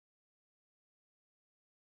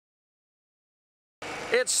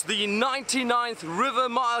It's the 99th River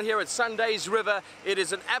Mile here at Sunday's River. It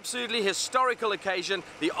is an absolutely historical occasion,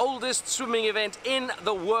 the oldest swimming event in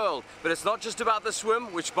the world. But it's not just about the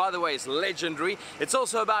swim, which by the way is legendary. It's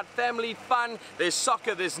also about family fun. There's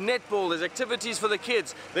soccer, there's netball, there's activities for the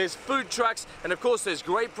kids, there's food trucks, and of course there's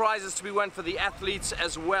great prizes to be won for the athletes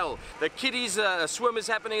as well. The kiddies swim is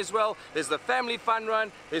happening as well. There's the family fun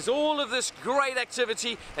run. There's all of this great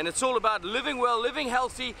activity, and it's all about living well, living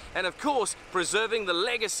healthy, and of course preserving the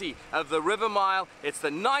legacy of the River Mile. It's the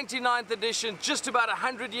 99th edition, just about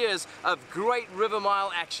 100 years of great River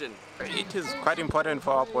Mile action. It is quite important for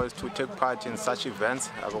our boys to take part in such events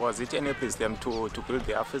because it enables them to build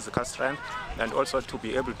their physical strength and also to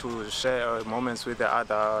be able to share moments with the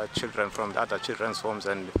other children from the other children's homes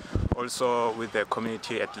and also with the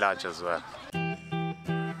community at large as well.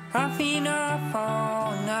 I've been up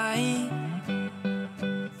all night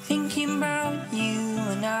thinking about you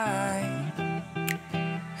and I.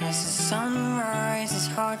 As the sun rises,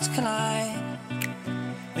 hearts collide.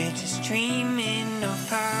 We're just dreaming of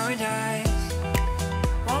paradise.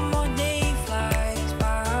 One more day flies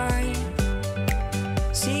by.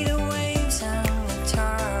 See the waves and the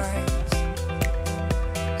tides.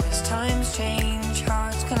 As times change,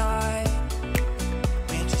 hearts collide.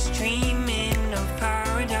 We're just dreaming of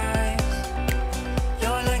paradise.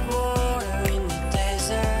 You're like water in the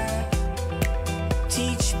desert.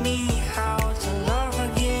 Teach me how to love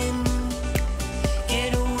again.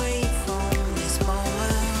 Get away from this moment.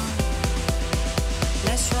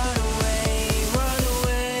 Let's run away, run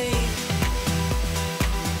away.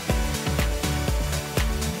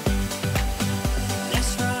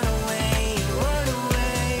 Let's run away, run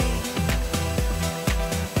away.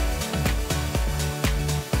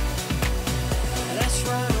 Let's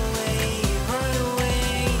run away, run away.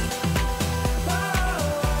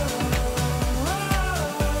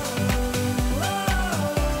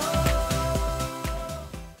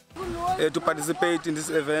 To participate in this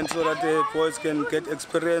event so that the boys can get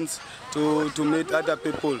experience to meet other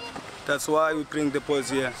people. That's why we bring the boys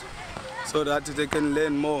here, so that they can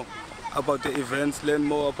learn more about the events, learn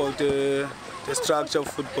more about the structure of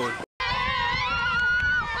football.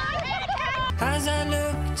 As I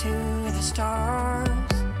look to the stars,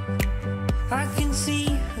 I can see